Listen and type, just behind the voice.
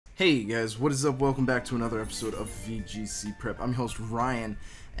Hey guys, what is up? Welcome back to another episode of VGC Prep. I'm your host Ryan,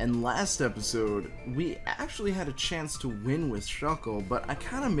 and last episode we actually had a chance to win with Shuckle, but I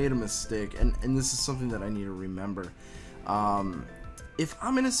kind of made a mistake, and this is something that I need to remember. If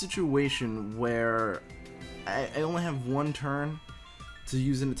I'm in a situation where I only have one turn to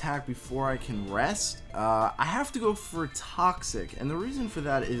use an attack before I can rest, I have to go for Toxic, and the reason for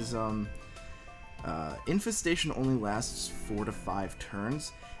that is Infestation only lasts 4 to 5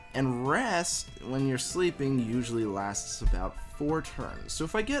 turns, and Rest, when you're sleeping, usually lasts about 4 turns. So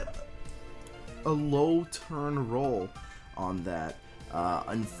if I get a low turn roll on that,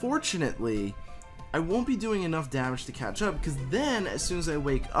 unfortunately, I won't be doing enough damage to catch up, because then, as soon as I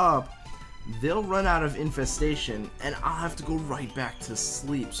wake up, they'll run out of Infestation, and I'll have to go right back to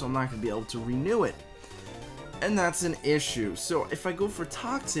sleep, so I'm not going to be able to renew it. And that's an issue. So if I go for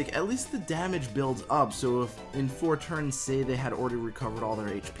Toxic, at least the damage builds up. So if in 4 turns, say they had already recovered all their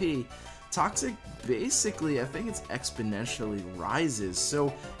HP, Toxic basically, I think it's exponentially rises.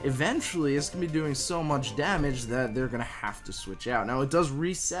 So eventually it's going to be doing so much damage that they're going to have to switch out. Now it does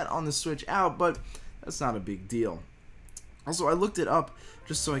reset on the switch out, but that's not a big deal. Also, I looked it up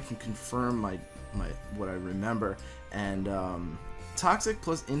just so I can confirm my what I remember. And Toxic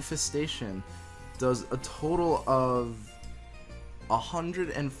plus Infestation does a total of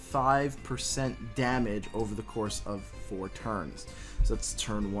 105% damage over the course of 4 turns. So that's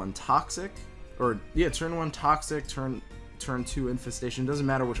turn 1 Toxic, turn 1 Toxic, turn 2 Infestation. Doesn't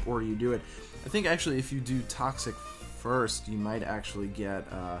matter which order you do it. I think actually if you do Toxic first, you might actually get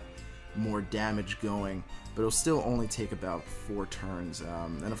more damage going, but it'll still only take about 4 turns.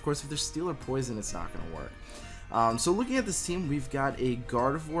 And of course, if there's Steel or Poison, it's not going to work. So looking at this team, we've got a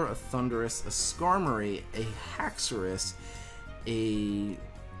Gardevoir, a Thundurus, a Skarmory, a Haxorus, a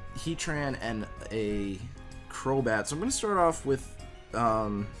Heatran, and a Crobat. So I'm going to start off with,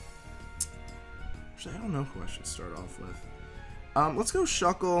 actually I don't know who I should start off with. Let's go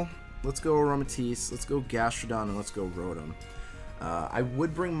Shuckle, let's go Aromatisse, let's go Gastrodon, and let's go Rotom. I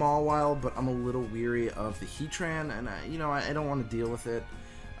would bring Mawile, but I'm a little weary of the Heatran, and I don't want to deal with it.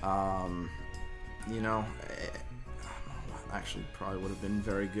 Actually probably would have been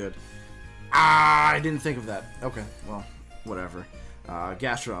very good. I didn't think of that. Okay, well, whatever.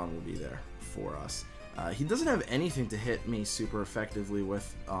 Gastrodon will be there for us. He doesn't have anything to hit me super effectively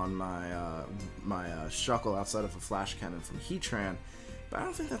with on my Shuckle outside of a Flash Cannon from Heatran, but I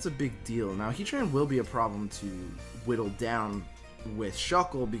don't think that's a big deal. Now, Heatran will be a problem to whittle down with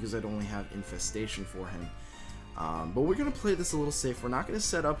Shuckle because I'd only have Infestation for him. But we're going to play this a little safe. We're not going to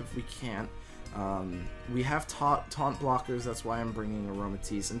set up if we can't. We have taunt blockers, that's why I'm bringing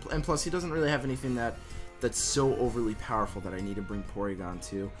Aromatisse, and plus he doesn't really have anything that's so overly powerful that I need to bring Porygon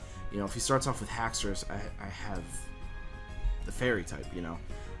to. If he starts off with Haxorus, I have the Fairy type, Now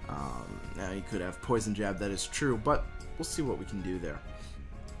he could have Poison Jab, that is true, but we'll see what we can do there.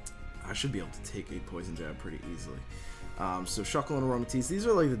 I should be able to take a Poison Jab pretty easily. So Shuckle and Aromatisse, these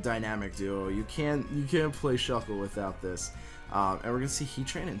are like the dynamic duo. You can't play Shuckle without this. And we're gonna see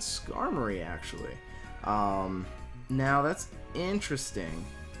Heatran and Skarmory actually. Now that's interesting.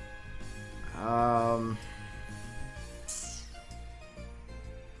 I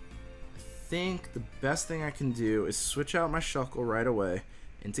think the best thing I can do is switch out my Shuckle right away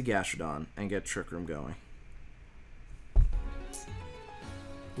into Gastrodon and get Trick Room going.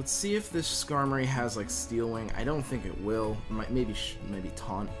 Let's see if this Skarmory has like Steel Wing. I don't think it will. Maybe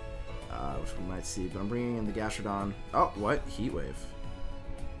Taunt, which we might see. But I'm bringing in the Gastrodon. Oh, what? Heat Wave.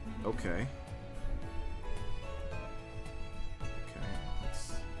 Okay.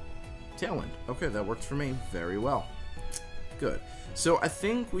 Tailwind. Okay, that worked for me very well. Good. So I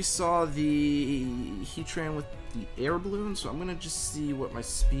think we saw the Heatran with the Air Balloon. So I'm gonna just see what my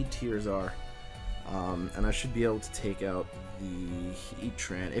speed tiers are, and I should be able to take out the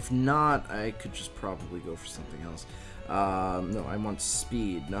Heatran. If not, I could just probably go for something else. No, I want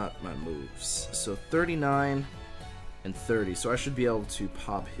speed, not my moves. So 39 and 30. So I should be able to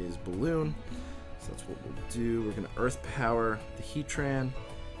pop his balloon. So that's what we'll do. We're going to Earth Power the Heatran,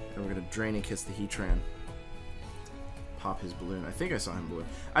 and we're going to Draining Kiss the Heatran. Pop his balloon. I think I saw him balloon.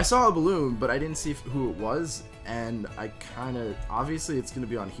 I saw a balloon, but I didn't see who it was, and I kind of, obviously it's going to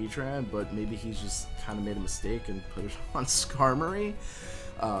be on Heatran, but maybe he's just kind of made a mistake and put it on Skarmory.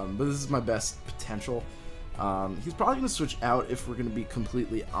 But this is my best potential. He's probably going to switch out if we're going to be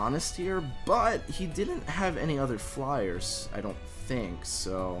completely honest here, but he didn't have any other flyers, I don't think,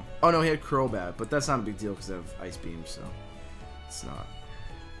 so... Oh no, he had Crobat, but that's not a big deal because I have Ice Beam, so it's not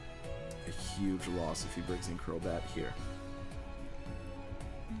a huge loss if he brings in Crobat here.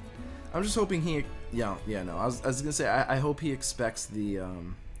 I'm just hoping he... no. I was gonna say, I hope he expects the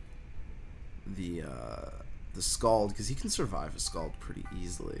the Scald, because he can survive a Scald pretty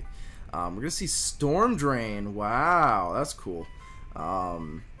easily. We're going to see Storm Drain. Wow, that's cool.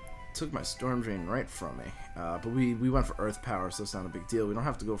 Took my Storm Drain right from me. But we went for Earth Power, so it's not a big deal. We don't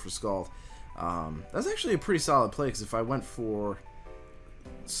have to go for Scald. That's actually a pretty solid play, because if I went for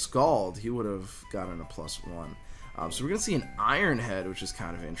Scald, he would have gotten a +1. So we're going to see an Iron Head, which is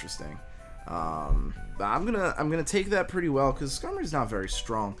kind of interesting. But I'm gonna take that pretty well, because Skarmory's not very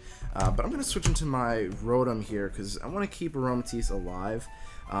strong. But I'm gonna switch into my Rotom here, because I want to keep Aromatisse alive.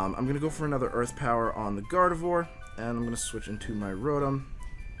 I'm gonna go for another Earth Power on the Gardevoir, and I'm gonna switch into my Rotom,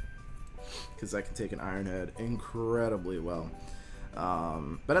 because I can take an Iron Head incredibly well.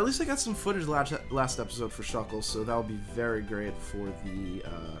 But at least I got some footage last episode for Shuckle, so that'll be very great for the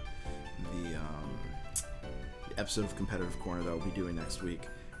episode of Competitive Corner that we'll be doing next week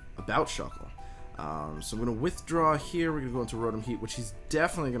about Shuckle. So I'm going to withdraw here. We're going to go into Rotom Heat, which he's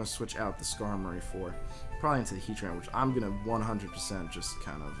definitely going to switch out the Skarmory for. Probably into the Heatran, which I'm going to 100% just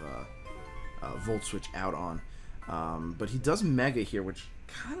kind of Volt Switch out on. But he does Mega here, which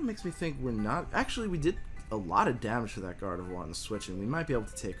kind of makes me think we're not... Actually, we did a lot of damage to that Gardevoir on the switch, and we might be able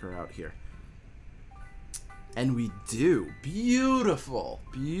to take her out here. And we do. Beautiful.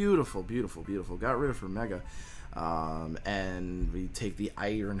 Beautiful, beautiful, beautiful. Got rid of her Mega. And we take the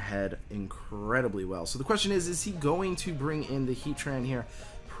Iron Head incredibly well. So the question is he going to bring in the Heatran here?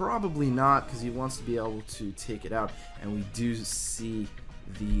 Probably not, because he wants to be able to take it out. And we do see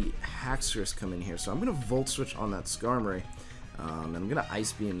the Haxorus come in here. So I'm going to Volt Switch on that Skarmory. And I'm going to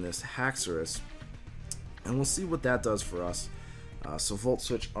Ice Beam this Haxorus. And we'll see what that does for us. So Volt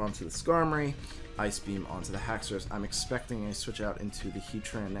Switch onto the Skarmory. Ice Beam onto the Haxorus. I'm expecting a switch out into the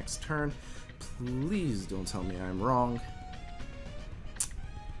Heatran next turn. Please don't tell me I'm wrong.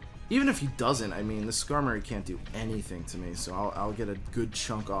 Even if he doesn't, I mean, the Skarmory can't do anything to me, so I'll get a good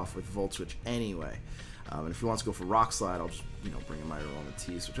chunk off with Volt Switch anyway. And if he wants to go for Rock Slide, I'll just, bring in my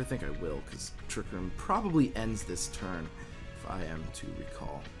Aromatisse, which I think I will, because Trick Room probably ends this turn, if I am to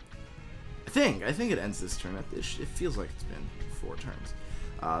recall. I think it ends this turn. It feels like it's been 4 turns.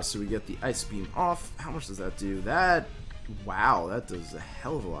 So we get the Ice Beam off. How much does that do? Wow, that does a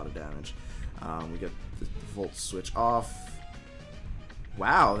hell of a lot of damage. We get the Volt Switch off.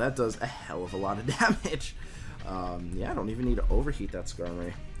 Wow, that does a hell of a lot of damage. Yeah, I don't even need to overheat that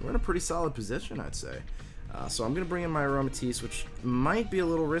Skarmory. We're in a pretty solid position, I'd say. So I'm going to bring in my Aromatisse, which might be a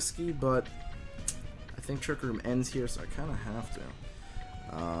little risky, but I think Trick Room ends here, so I kind of have to.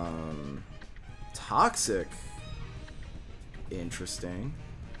 Toxic. Interesting.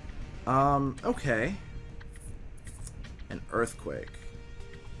 Okay. An Earthquake.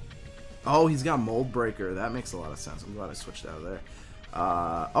 Oh, he's got Mold Breaker. That makes a lot of sense. I'm glad I switched out of there.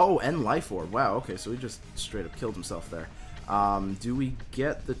 Oh, and Life Orb. Wow, okay, so he just straight up killed himself there. Do we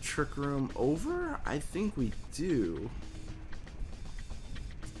get the Trick Room over? I think we do.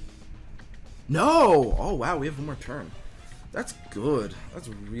 No! Oh, wow, we have one more turn. That's good. That's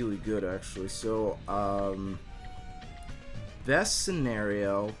really good, actually. So, best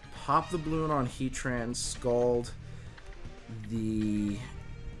scenario, pop the balloon on Heatran, Scald the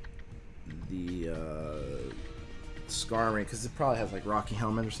Skarmory, because it probably has like Rocky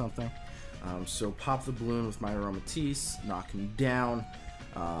Helmet or something. So pop the balloon with my Aromatisse, knock him down.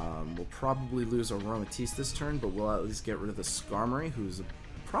 We'll probably lose Aromatisse this turn, but we'll at least get rid of the Skarmory, who's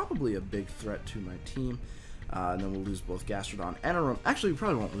probably a big threat to my team. And then we'll lose both Gastrodon and Aromatisse. Actually, we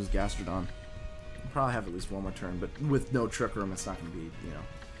probably won't lose Gastrodon. We'll probably have at least one more turn, but with no Trick Room, it's not going to be,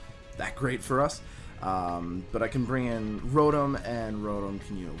 that great for us. But I can bring in Rotom, and Rotom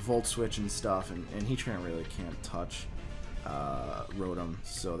can, Volt Switch and stuff, and Heatran really can't touch Rotom,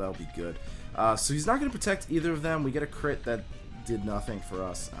 so that'll be good. So he's not going to protect either of them. We get a crit that did nothing for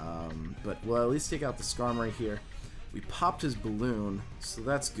us, but we'll at least take out the Skarmory here. We popped his balloon, so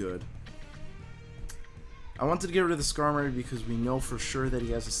that's good. I wanted to get rid of the Skarmory because we know for sure that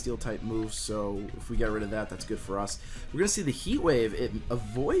he has a Steel-type move, so if we get rid of that, that's good for us. We're going to see the Heat Wave. It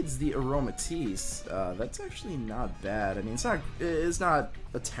avoids the Aromatisse. That's actually not bad. I mean, it's not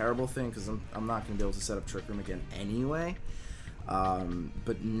a terrible thing because I'm not going to be able to set up Trick Room again anyway.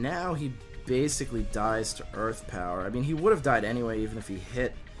 But now he basically dies to Earth Power. I mean, he would have died anyway even if he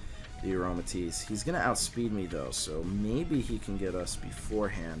hit the Aromatisse. He's going to outspeed me, though, so maybe he can get us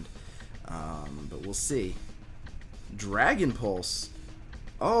beforehand. But we'll see. Dragon Pulse.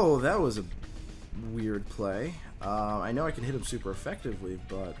 Oh, that was a weird play. I know I can hit him super effectively,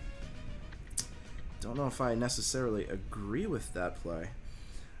 but don't know if I necessarily agree with that play.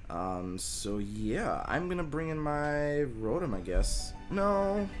 So yeah, I'm gonna bring in my Rotom, I guess.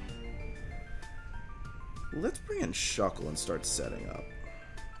 No. Let's bring in Shuckle and start setting up.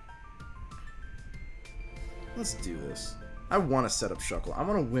 Let's do this. I want to set up Shuckle. I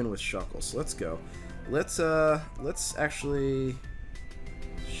want to win with Shuckle, so let's go. Let's actually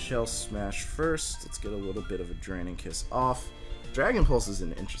Shell Smash first. Let's get a little bit of a Draining Kiss off. Dragon Pulse is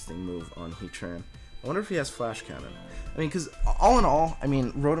an interesting move on Heatran. I wonder if he has Flash Cannon. I mean, because all in all, I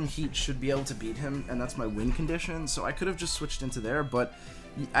mean, Rotom Heat should be able to beat him, and that's my win condition, so I could have just switched into there, but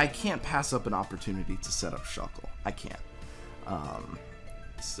I can't pass up an opportunity to set up Shuckle. I can't.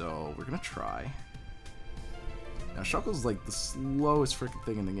 So we're going to try. Now, Shuckle's like the slowest freaking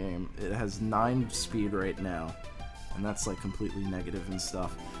thing in the game. It has 9 speed right now, and that's like completely negative and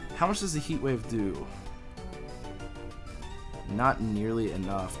stuff. How much does the Heat Wave do? Not nearly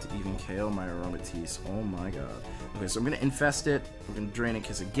enough to even KO my Aromatisse. Oh my god. Okay, so I'm going to Infest it. We're going to Draining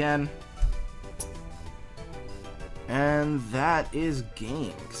Kiss again. And that is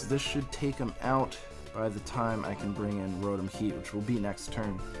game, because this should take him out by the time I can bring in Rotom Heat, which will be next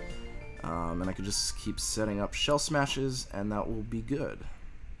turn. And I can just keep setting up Shell Smashes, and that will be good.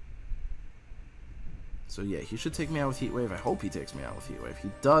 So yeah, he should take me out with Heat Wave. I hope he takes me out with Heat Wave.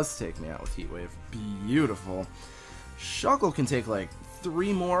 He does take me out with Heat Wave. Beautiful. Shuckle can take like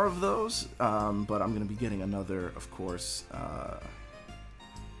 3 more of those, but I'm going to be getting another, of course,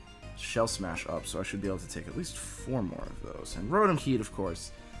 Shell Smash up, so I should be able to take at least 4 more of those. And Rotom Heat, of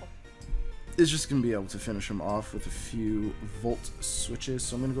course, is just going to be able to finish him off with a few Volt Switches.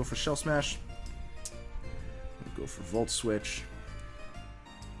 So I'm going to go for Shell Smash. I'm going to go for Volt Switch.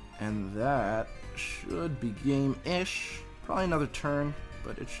 And that should be game-ish. Probably another turn,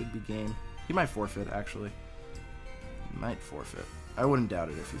 but it should be game. He might forfeit, actually. He might forfeit. I wouldn't doubt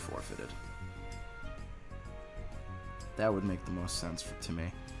it if he forfeited. That would make the most sense to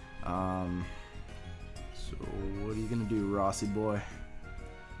me. So what are you going to do, Rossi boy?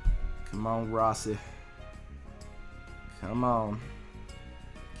 Come on, Rossi. Come on.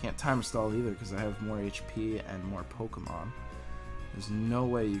 Can't timer stall either because I have more HP and more Pokemon. There's no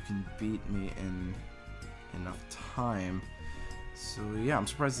way you can beat me in enough time. So yeah, I'm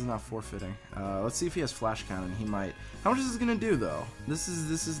surprised he's not forfeiting. Let's see if he has Flash Cannon. He might. How much is this gonna do though? This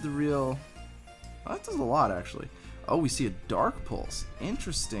is the real. Oh, that does a lot actually. Oh, we see a Dark Pulse.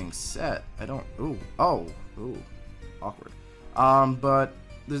 Interesting set. I don't. Ooh. Awkward. But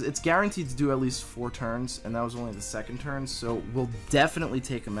it's guaranteed to do at least 4 turns, and that was only the second turn, so we'll definitely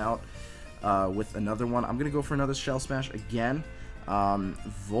take him out with another one. I'm going to go for another Shell Smash again.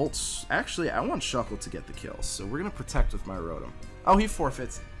 Volts. Actually, I want Shuckle to get the kills, so we're going to protect with my Rotom. Oh, he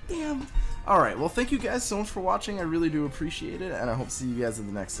forfeits. Damn. Alright, well, thank you guys so much for watching. I really do appreciate it, and I hope to see you guys in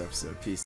the next episode. Peace.